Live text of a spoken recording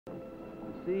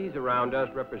The seas around us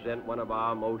represent one of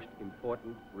our most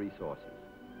important resources.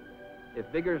 If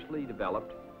vigorously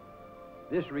developed,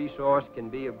 this resource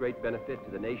can be of great benefit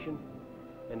to the nation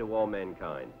and to all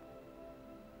mankind.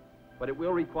 But it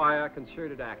will require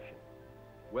concerted action,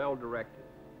 well-directed,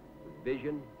 with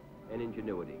vision and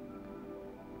ingenuity.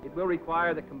 It will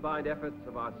require the combined efforts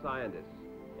of our scientists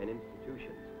and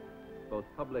institutions, both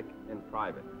public and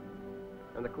private,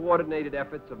 and the coordinated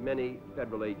efforts of many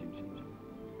federal agencies.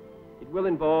 It will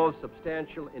involve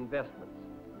substantial investments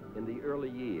in the early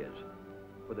years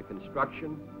for the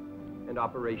construction and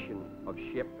operation of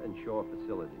ship and shore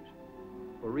facilities,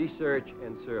 for research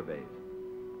and surveys,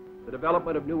 the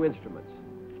development of new instruments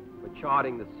for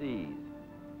charting the seas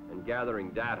and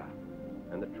gathering data,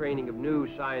 and the training of new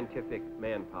scientific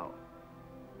manpower.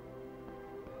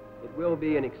 It will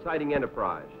be an exciting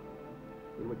enterprise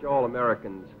in which all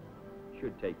Americans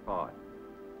should take part.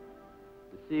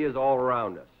 The sea is all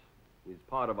around us. It is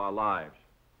part of our lives.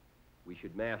 We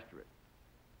should master it.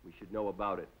 We should know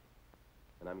about it.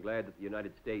 And I'm glad that the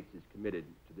United States is committed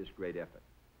to this great effort.